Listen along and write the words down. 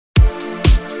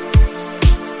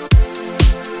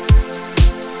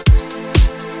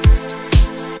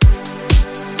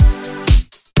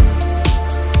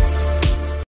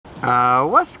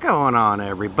What's going on,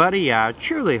 everybody? I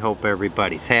truly hope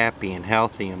everybody's happy and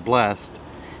healthy and blessed.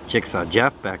 Jigsaw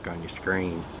Jeff back on your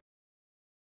screen.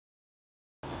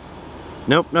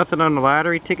 Nope, nothing on the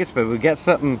lottery tickets, but we got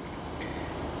something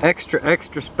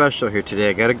extra special here today.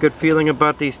 I got a good feeling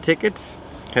about these tickets.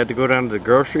 Had to go down to the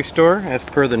grocery store as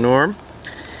per the norm.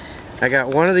 I got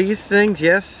one of these things,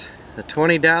 yes, the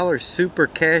 $20 Super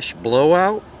Cash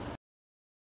Blowout.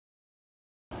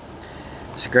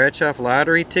 Scratch off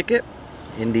lottery ticket.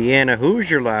 Indiana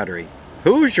Hoosier Lottery.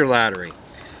 Hoosier Lottery.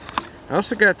 I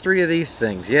also got 3 of these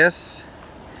things. Yes,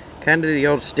 kind of the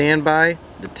old standby.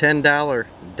 The $10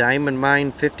 Diamond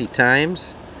Mine 50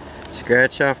 times.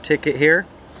 Scratch off ticket here.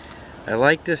 I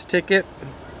like this ticket.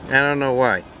 I don't know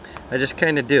why. I just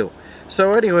kind of do.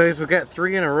 So anyways, we got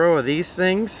 3 in a row of these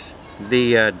things.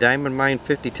 The Diamond Mine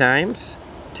 50 times.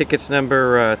 Tickets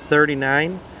number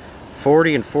 39,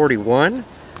 40, and 41.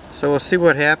 So we'll see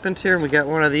what happens here. We got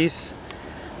one of these,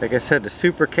 like I said, the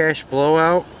Super Cash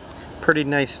Blowout. Pretty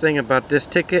nice thing about this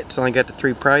ticket, it's only got the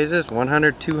 3 prizes,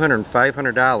 $100, $200, and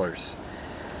 $500.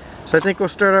 So I think we'll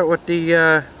start out with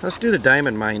the, let's do the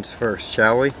Diamond Mines first,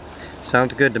 shall we?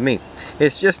 Sounds good to me.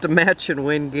 It's just a match and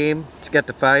win game. It's got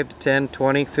the 5 to 10,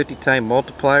 20, 50 time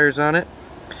multipliers on it.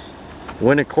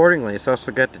 Win accordingly. It's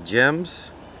also got the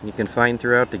gems you can find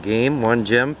throughout the game. 1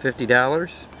 gem,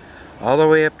 $50. All the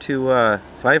way up to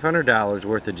 $500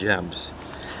 worth of gems.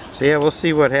 So yeah, we'll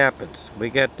see what happens. We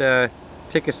got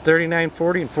tickets 39,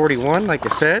 40, and 41, like I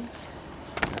said.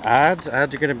 Odds are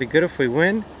going to be good if we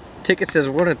win. Ticket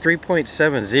says 1 in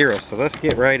 3.70, so let's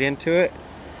get right into it.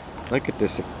 Look at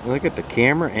this, look at the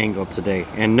camera angle today,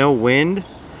 and no wind.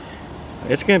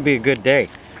 It's going to be a good day.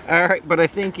 Alright, but I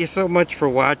thank you so much for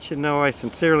watching. No, I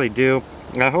sincerely do.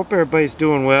 I hope everybody's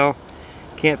doing well.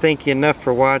 Can't thank you enough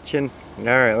for watching.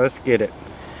 Alright, let's get it.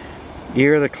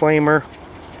 Year of the claimer.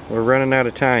 We're running out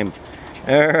of time.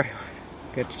 Alright,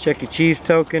 got the Chuck E. Cheese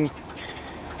token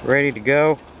ready to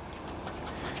go.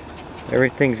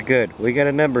 Everything's good. We got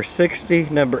a number 60,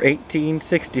 number 18,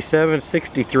 67,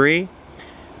 63,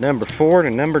 number 4,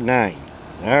 and number 9.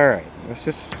 Alright, let's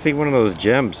just see one of those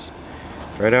gems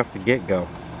right off the get-go.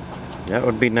 That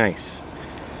would be nice.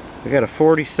 We got a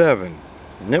 47.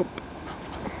 Nope.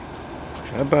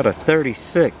 How about a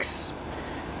 36?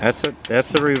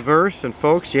 That's a reverse, and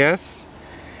folks, yes,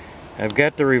 I've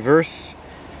got the reverse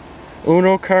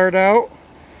Uno card out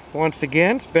once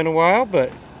again. It's been a while,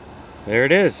 but there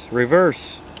it is,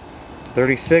 reverse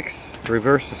 36,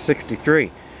 reverse is 63.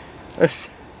 Let's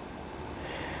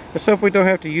hope we don't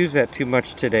have to use that too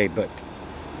much today, but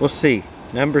we'll see.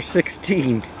 Number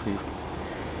 16,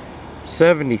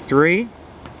 73,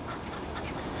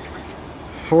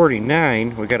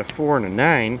 49, we got a 4 and a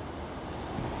 9.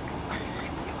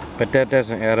 But that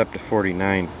doesn't add up to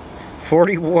 49.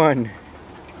 41.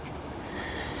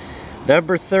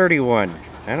 Number 31.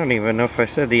 I don't even know if I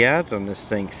said the odds on this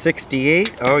thing.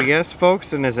 68. Oh yes,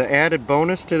 folks, and as an added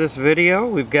bonus to this video,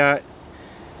 we've got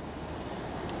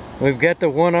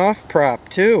the one-off prop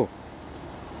too.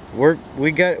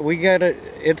 We got it.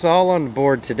 It's all on the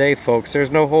board today, folks.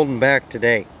 There's no holding back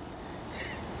today.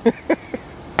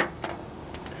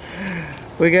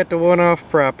 We got the one-off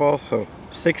prop also.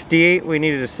 68, we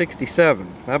needed a 67.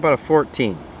 How about a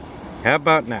 14? How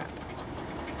about not?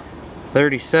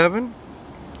 37?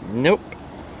 Nope.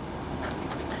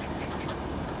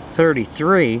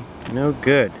 33? No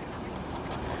good.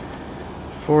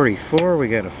 44, we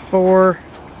got a 4.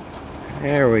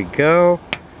 There we go.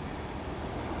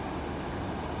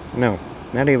 No,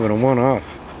 not even a one-off.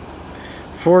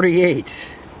 48.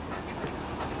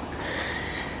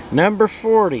 Number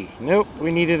 40. Nope,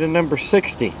 we needed a number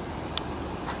 60.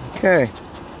 Okay,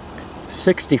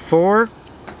 64,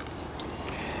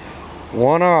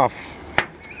 one off.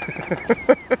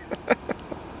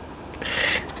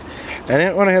 I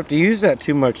didn't want to have to use that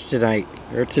too much tonight,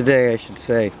 or today I should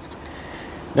say.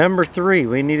 Number 3,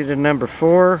 we needed a number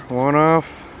 4, one off.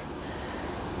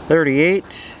 38,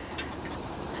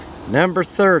 number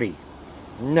 30,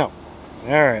 no.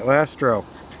 Alright, last row.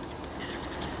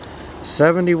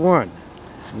 71,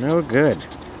 no good.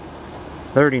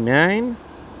 39,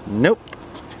 nope.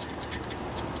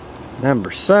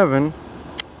 Number 7,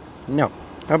 no.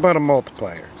 How about a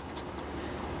multiplier?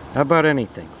 How about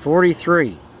anything?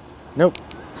 43, nope.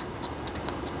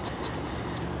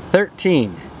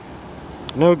 13,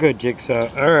 no good, Jigsaw.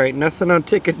 Alright, nothing on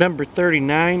ticket number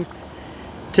 39.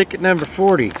 Ticket number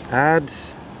 40,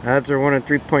 odds are 1 in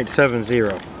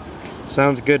 3.70.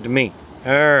 Sounds good to me.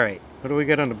 Alright, what do we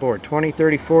got on the board? 20,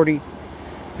 30, 40.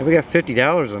 And we got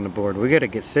 $50 on the board. We got to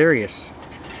get serious.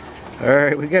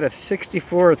 Alright, we got a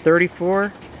 64, a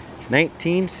 34,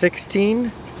 19, 16,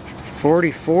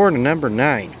 44 to number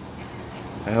 9.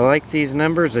 I like these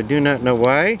numbers. I do not know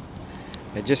why.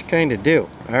 I just kind of do.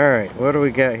 Alright, what do we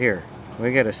got here?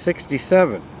 We got a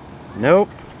 67. Nope.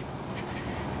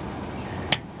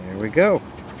 There we go.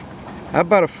 How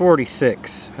about a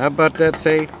 46? How about that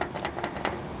say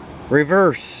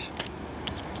reverse?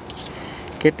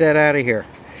 Get that out of here.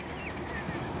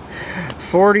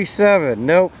 47.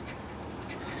 Nope.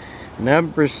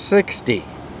 Number 60.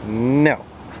 No.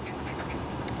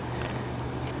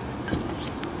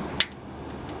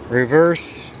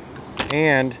 Reverse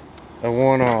and a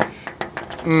 1 off.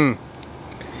 I'm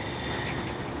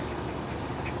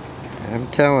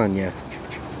telling you.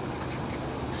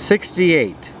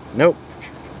 68. Nope.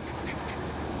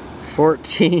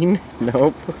 14.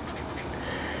 Nope.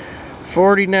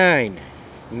 49.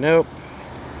 Nope.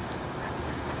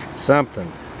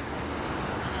 Something.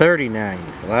 39.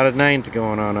 A lot of 9s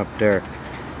going on up there.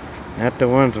 Not the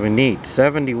ones we need.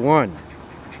 71.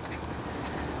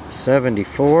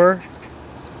 74.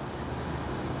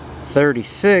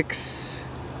 36.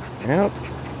 Nope.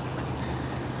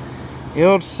 The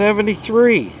old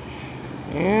 73.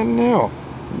 And no.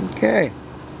 Okay.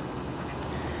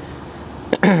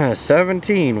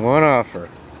 17. 1 offer.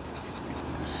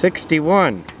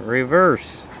 61.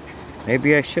 Reverse.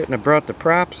 Maybe I shouldn't have brought the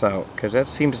props out, because that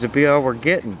seems to be all we're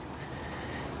getting.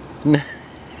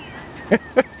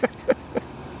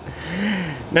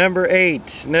 Number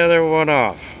 8. Another 1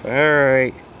 off.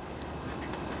 Alright.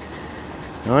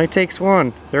 It only takes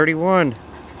 1. 31.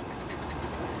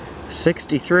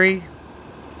 63.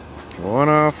 1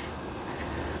 off.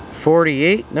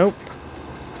 48. Nope.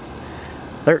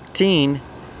 13.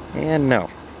 And no.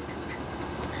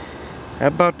 How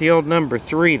about the old number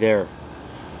 3 there?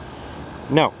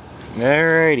 No.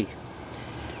 Alrighty.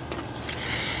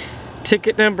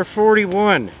 Ticket number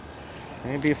 41.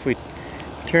 Maybe if we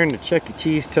turn the Chuck E.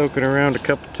 Cheese token around a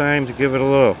couple times and give it a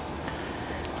little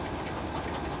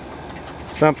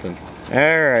something.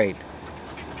 Alright.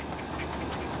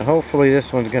 Hopefully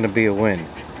this one's going to be a win.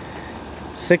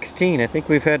 16. I think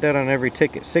we've had that on every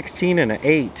ticket. 16 and an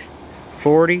 8.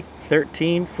 40.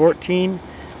 13. 14.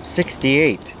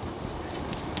 68.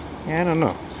 Yeah, I don't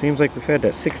know. Seems like we've had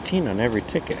that 16 on every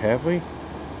ticket, have we?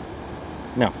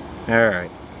 No.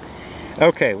 Alright.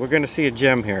 Okay, we're going to see a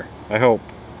gem here. I hope.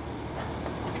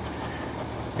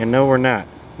 And no, we're not.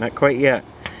 Not quite yet.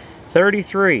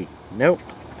 33. Nope.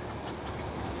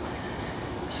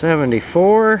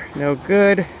 74. No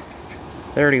good.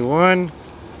 31.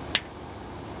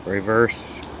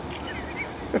 Reverse.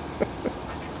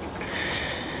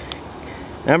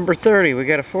 Number 30. We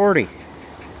got a 40.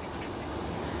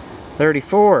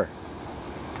 34.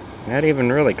 Not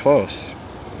even really close.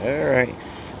 Alright.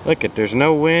 Look it, there's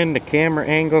no wind. The camera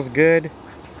angle's good.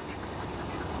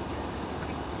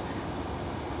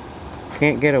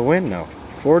 Can't get a win though.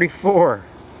 44.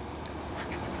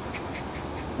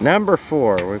 Number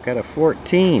 4. We've got a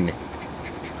 14.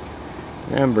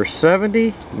 Number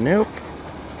 70. Nope.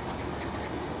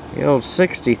 The old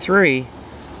 63.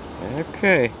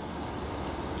 Okay.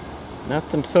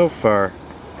 Nothing so far.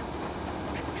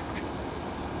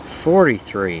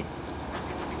 43.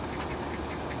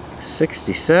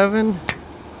 67.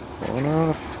 1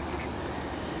 off.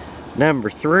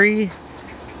 Number 3.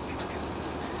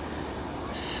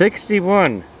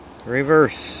 61.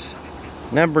 Reverse.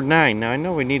 Number 9. Now I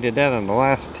know we needed that on the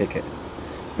last ticket.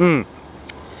 But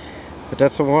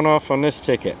that's a 1 off on this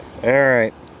ticket.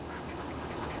 Alright.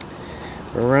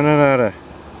 We're running out of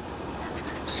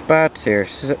spots here.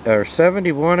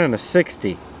 71 and a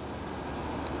 60.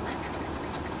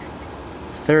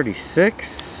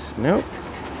 36. Nope.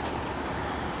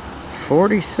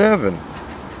 47.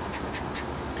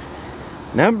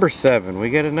 Number 7. We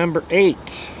got a number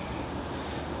 8.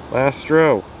 Last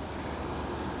row.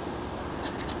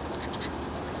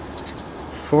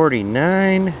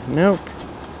 49. Nope.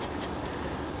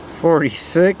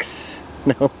 46.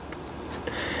 Nope.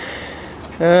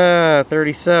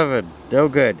 37. No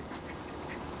good.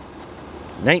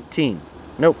 19.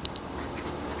 Nope.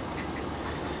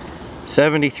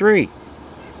 73.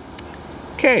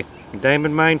 Okay.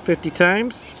 Diamond mine 50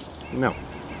 times? No.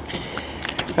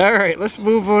 Alright, let's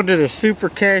move on to the Super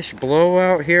Cash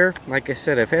Blowout here. Like I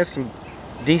said, I've had some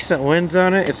decent wins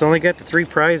on it. It's only got the 3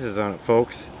 prizes on it,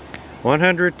 folks.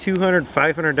 $100, $200,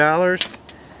 $500.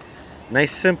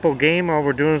 Nice simple game. All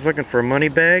we're doing is looking for a money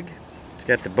bag. It's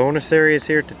got the bonus areas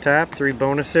here at the top. 3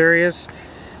 bonus areas.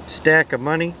 Stack of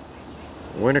money.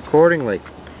 Win accordingly.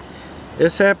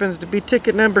 This happens to be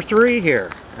ticket number 3 here.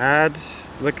 Odds.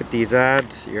 Look at these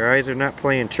odds. Your eyes are not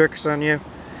playing tricks on you.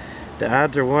 The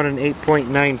odds are 1 in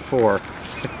 8.94.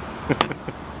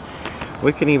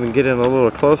 We can even get in a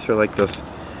little closer like those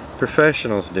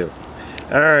professionals do.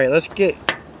 Alright, let's get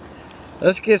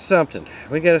something.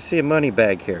 We gotta see a money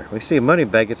bag here. We see a money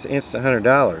bag, it's instant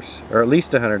 $100. Or at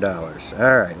least $100.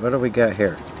 Alright, what do we got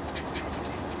here?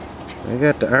 We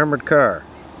got the armored car.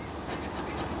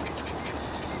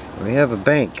 We have a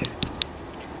bank.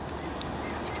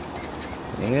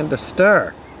 And a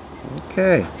star.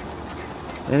 Okay.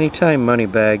 Anytime money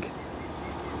bag.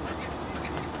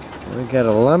 We got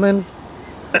a lemon.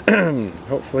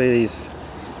 Hopefully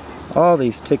all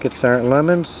these tickets aren't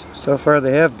lemons. So far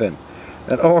they have been.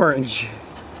 An orange.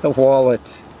 A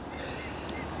wallet.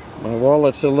 My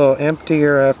wallet's a little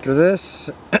emptier after this,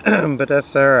 but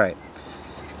that's alright.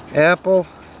 Apple.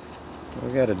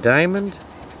 We got a diamond.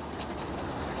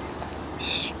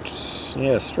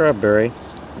 Yeah, strawberry.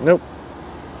 Nope.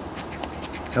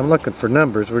 I'm looking for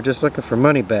numbers. We're just looking for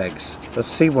money bags. Let's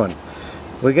see one.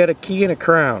 We got a key and a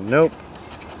crown. Nope.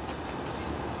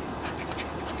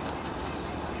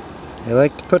 They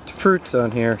like to put the fruits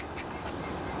on here.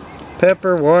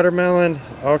 Pepper, watermelon,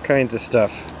 all kinds of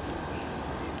stuff.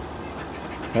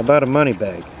 How about a money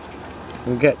bag?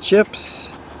 We got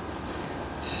chips,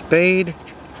 spade,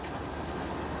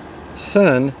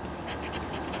 sun,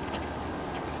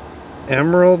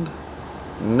 emerald.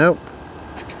 Nope.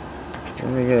 What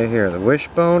do we got here? The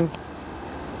wishbone.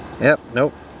 Yep,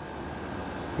 nope.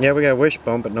 Yeah, we got a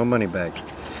wishbone, but no money bag.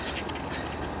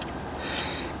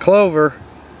 Clover.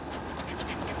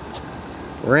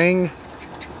 Ring.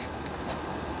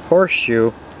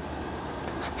 Horseshoe.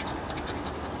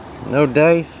 No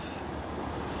dice.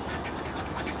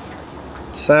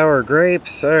 Sour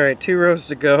grapes. Alright, 2 rows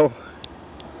to go.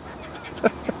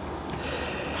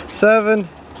 7.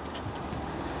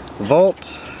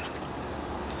 Vault.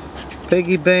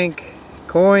 Piggy bank.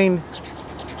 Coin.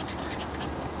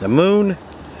 The moon.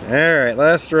 Alright,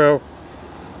 last row.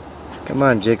 Come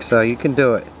on, Jigsaw, you can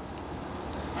do it.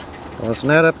 Well, it's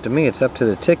not up to me, it's up to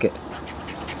the ticket.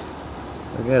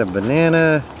 We got a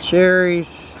banana,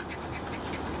 cherries,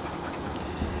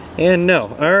 and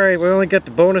no. Alright, we only got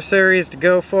the bonus areas to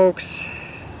go, folks.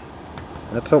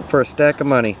 Let's hope for a stack of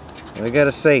money. We got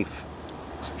a safe.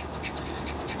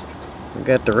 We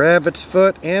got the rabbit's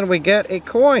foot, and we got a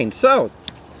coin. So,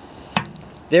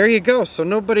 there you go. So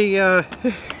nobody, a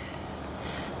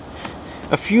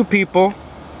few people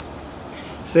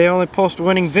say I only post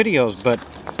winning videos, but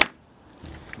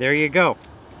there you go.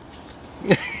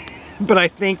 But I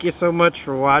thank you so much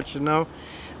for watching though.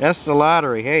 That's the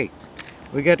lottery. Hey,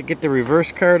 we got to get the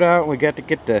reverse card out. We got to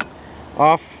get the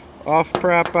off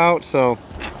prop out. So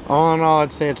all in all,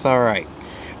 I'd say it's alright.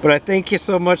 But I thank you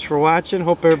so much for watching.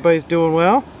 Hope everybody's doing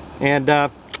well. And I'll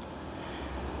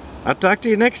talk to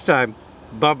you next time.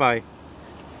 Bye-bye.